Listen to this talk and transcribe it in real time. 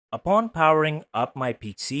Upon powering up my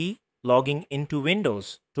PC, logging into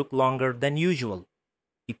Windows took longer than usual.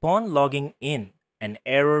 Upon logging in, an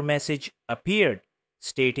error message appeared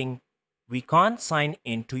stating, "We can't sign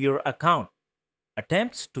into your account."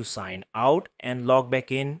 Attempts to sign out and log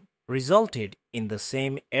back in resulted in the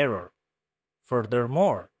same error.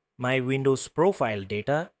 Furthermore, my Windows profile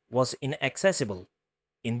data was inaccessible.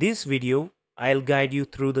 In this video, I'll guide you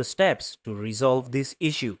through the steps to resolve this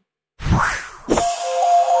issue.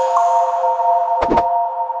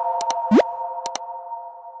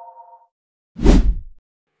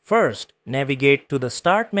 First, navigate to the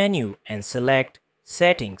Start menu and select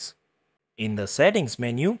Settings. In the Settings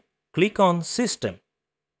menu, click on System.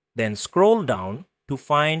 Then scroll down to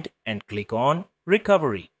find and click on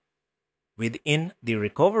Recovery. Within the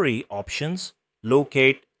Recovery options,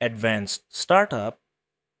 locate Advanced Startup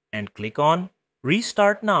and click on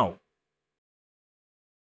Restart Now.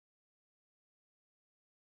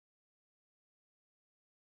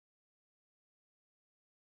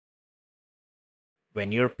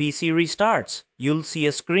 When your PC restarts, you'll see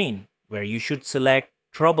a screen where you should select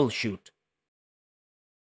Troubleshoot.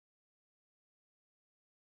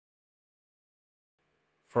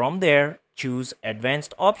 From there, choose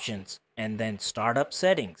Advanced Options and then Startup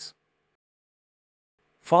Settings,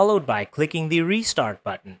 followed by clicking the Restart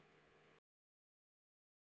button.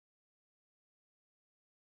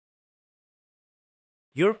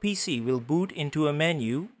 Your PC will boot into a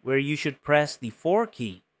menu where you should press the 4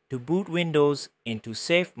 key to boot Windows into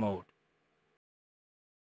safe mode.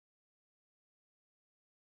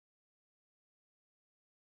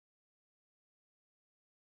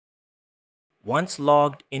 Once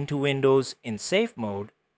logged into Windows in safe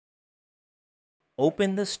mode,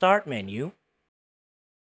 open the Start menu,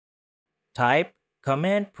 type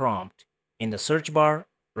Command Prompt in the search bar,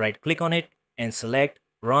 right-click on it, and select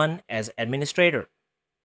Run as Administrator.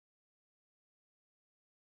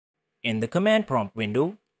 In the Command Prompt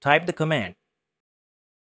window, type the command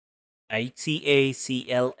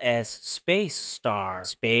 //icacls space star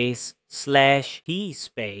space /t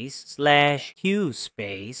space /q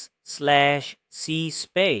space /c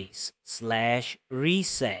space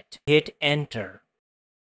 /reset. Hit enter.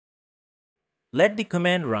 Let the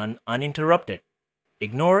command run uninterrupted.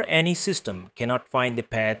 Ignore any system cannot find the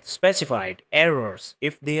path specified errors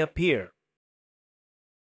if they appear.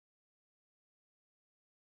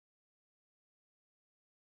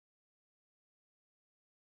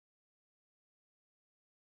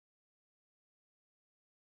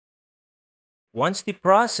 Once the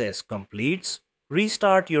process completes,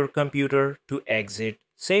 restart your computer to exit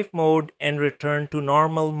safe mode and return to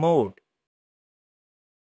normal mode.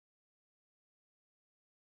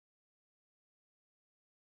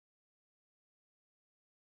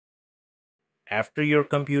 After your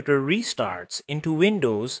computer restarts into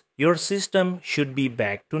Windows, your system should be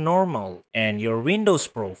back to normal and your Windows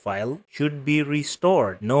profile should be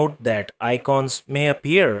restored. Note that icons may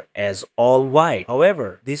appear as all white.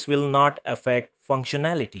 However, this will not affect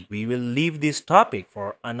functionality. We will leave this topic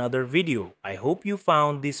for another video. I hope you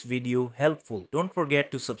found this video helpful. Don't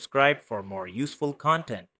forget to subscribe for more useful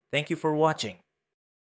content. Thank you for watching.